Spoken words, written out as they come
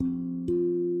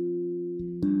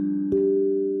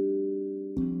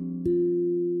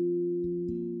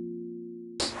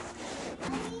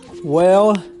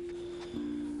Well,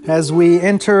 as we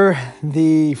enter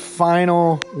the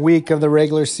final week of the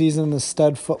regular season in the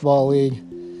Stud Football League,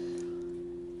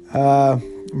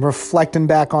 reflecting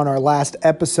back on our last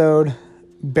episode,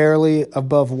 barely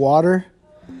above water,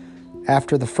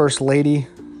 after the First Lady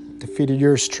defeated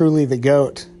yours truly, the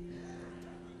GOAT.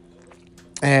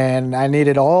 And I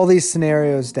needed all these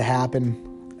scenarios to happen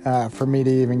for me to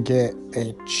even get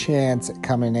a chance at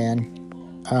coming in.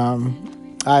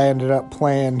 I ended up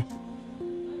playing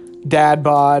Dad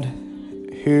Bod,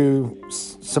 who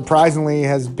surprisingly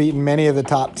has beaten many of the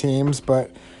top teams,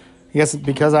 but I guess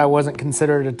because I wasn't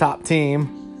considered a top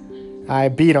team, I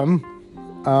beat him.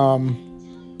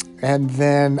 And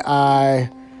then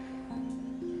I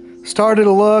started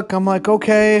to look. I'm like,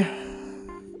 okay,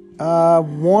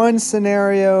 one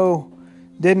scenario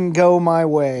didn't go my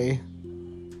way.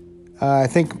 I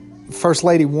think First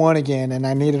Lady won again, and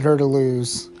I needed her to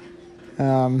lose.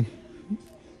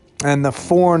 And the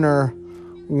Foreigner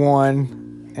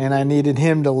won, and I needed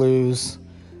him to lose.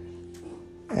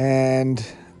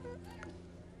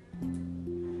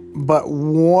 But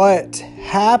what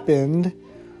happened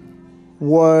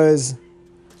was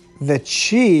the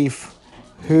Chief,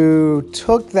 who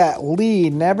took that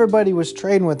lead, and everybody was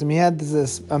trading with him. He had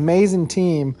this amazing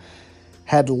team,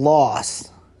 had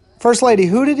lost. First Lady,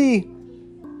 who did he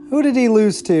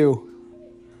lose to?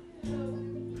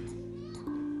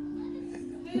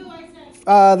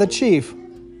 The Chief.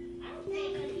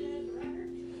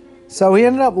 So he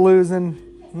ended up losing.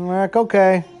 I'm like,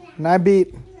 okay. And I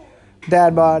beat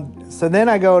Dad Bod. So then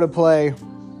I go to play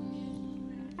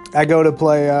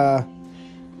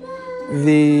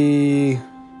the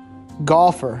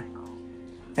Golfer.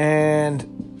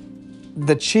 And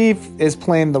the Chief is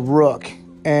playing the Rook.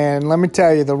 And let me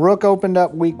tell you, the Rook opened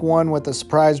up week 1 with a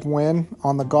surprise win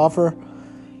on the Golfer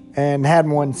and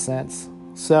hadn't won since.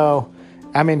 So,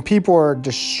 I mean, people are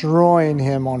destroying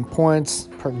him on points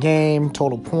per game,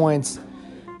 total points.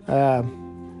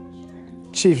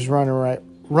 Chiefs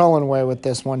rolling away with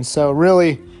this one. So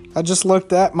really, I just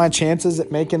looked at my chances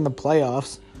at making the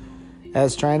playoffs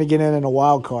as trying to get in a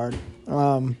wild card.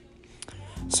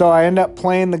 So I end up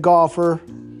playing the Golfer.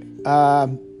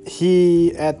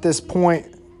 He, at this point,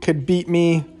 could beat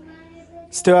me,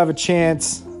 still have a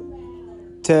chance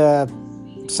to...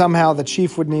 Somehow the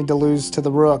Chief would need to lose to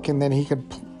the Rook, and then he could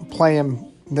play him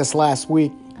this last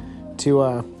week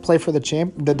to play for the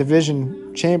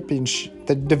division championship,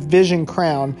 the division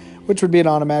crown, which would be an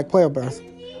automatic playoff berth.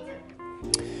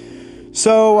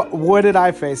 So what did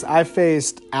I face? I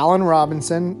faced Allen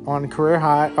Robinson on career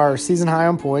high or season high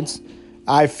on points.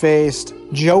 I faced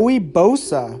Joey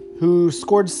Bosa, who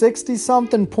scored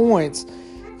 60-something points,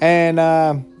 and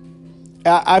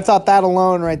I thought that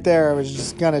alone right there was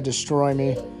just going to destroy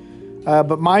me.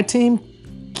 But my team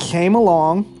came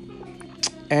along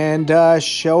and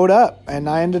showed up, and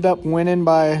I ended up winning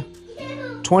by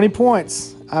 20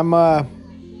 points. I'm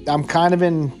kind of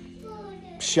in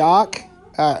shock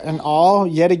and awe.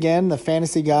 Yet again, the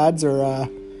fantasy gods are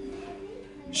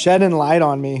shedding light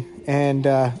on me, and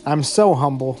I'm so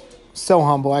humble. So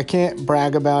humble. I can't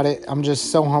brag about it. I'm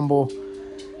just so humble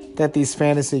that these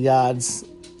fantasy gods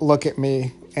look at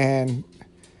me and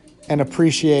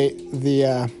appreciate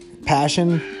the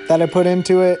passion that I put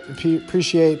into it,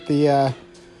 appreciate the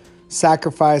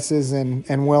sacrifices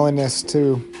and willingness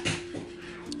to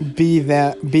be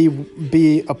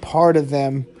a part of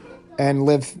them and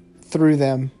live through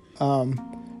them.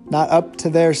 Not up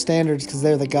to their standards because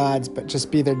they're the gods, but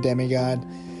just be their demigod.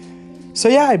 So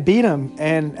yeah, I beat them,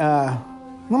 and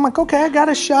I'm like, okay, I got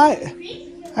a shot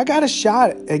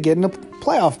at getting a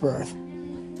playoff berth.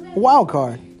 Wild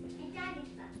card.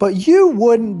 But you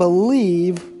wouldn't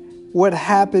believe what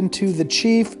happened to the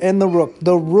Chief and the Rook.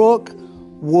 The Rook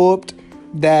whooped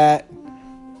that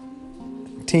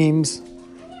team's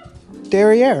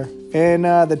derriere. And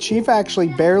the Chief actually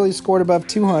barely scored above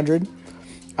 200.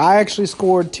 I actually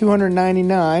scored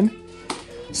 299.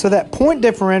 So that point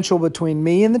differential between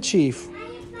me and the Chief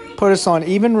put us on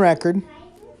even record.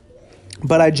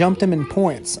 But I jumped him in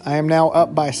points. I am now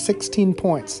up by 16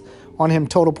 points on him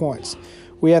total points.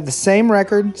 We have the same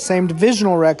record, same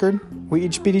divisional record. We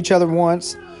each beat each other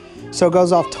once. So it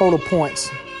goes off total points.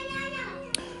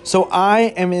 So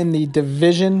I am in the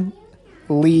division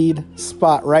lead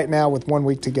spot right now with 1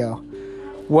 week to go.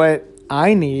 What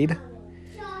I need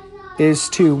is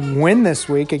to win this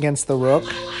week against the Rook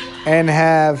and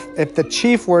have, if the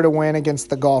Chief were to win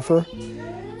against the Golfer,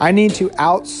 I need to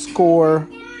outscore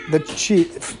the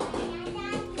Chief.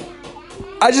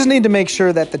 I just need to make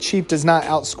sure that the Chief does not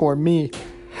outscore me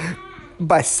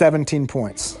by 17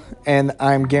 points, and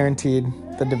I'm guaranteed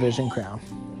the division crown.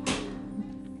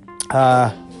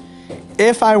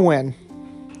 If I win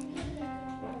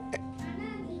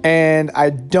and I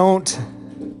don't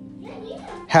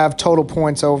have total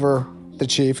points over the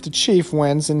Chief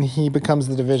wins and he becomes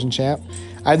the division champ.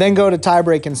 I then go to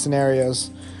tie-breaking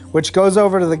scenarios, which goes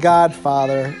over to the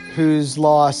Godfather, who's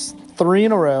lost 3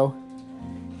 in a row.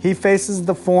 He faces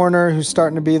the Foreigner, who's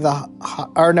starting to be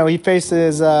he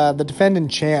faces the defending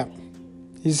champ.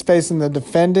 He's facing the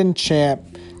defending champ,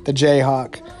 the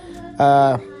Jayhawk.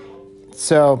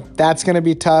 So that's going to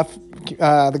be tough.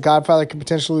 The Godfather could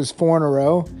potentially lose 4 in a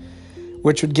row,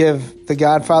 which would give the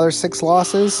Godfather 6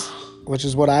 losses, which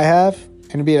is what I have,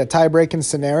 and it'd be a tie-breaking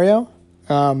scenario.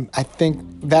 I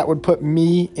think that would put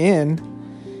me in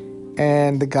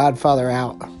and the Godfather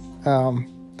out.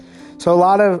 So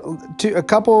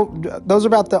those are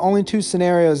about the only 2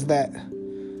 scenarios that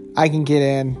I can get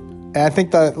in. And I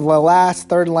think the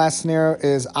third and last scenario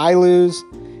is I lose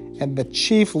and the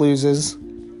Chief loses,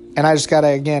 and I just got to,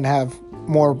 again, have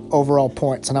more overall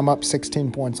points, and I'm up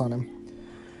 16 points on him.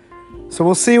 So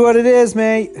we'll see what it is,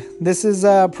 mate. This is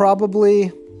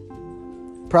probably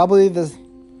the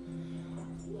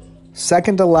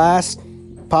second to last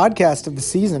podcast of the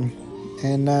season,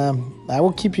 and I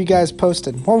will keep you guys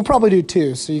posted. Well, we'll probably do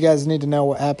 2, so you guys need to know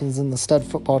what happens in the Stud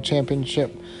Football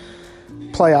Championship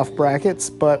playoff brackets.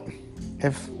 But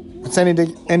if it's any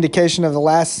indication of the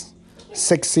last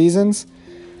 6 seasons,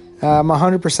 I'm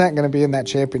 100% going to be in that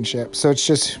championship. So it's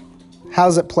just, how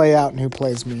does it play out and who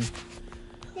plays me?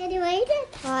 Daddy, what is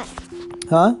that talk?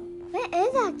 Huh? What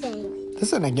is that thing? This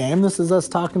isn't a game. This is us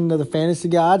talking to the fantasy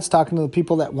gods, talking to the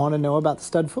people that want to know about the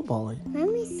Stud Football League. Let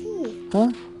me see.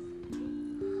 Huh?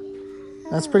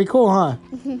 That's pretty cool, huh?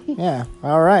 Yeah.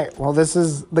 All right. Well, this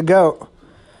is the GOAT.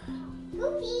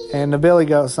 And the Billy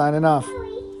Goat signing off.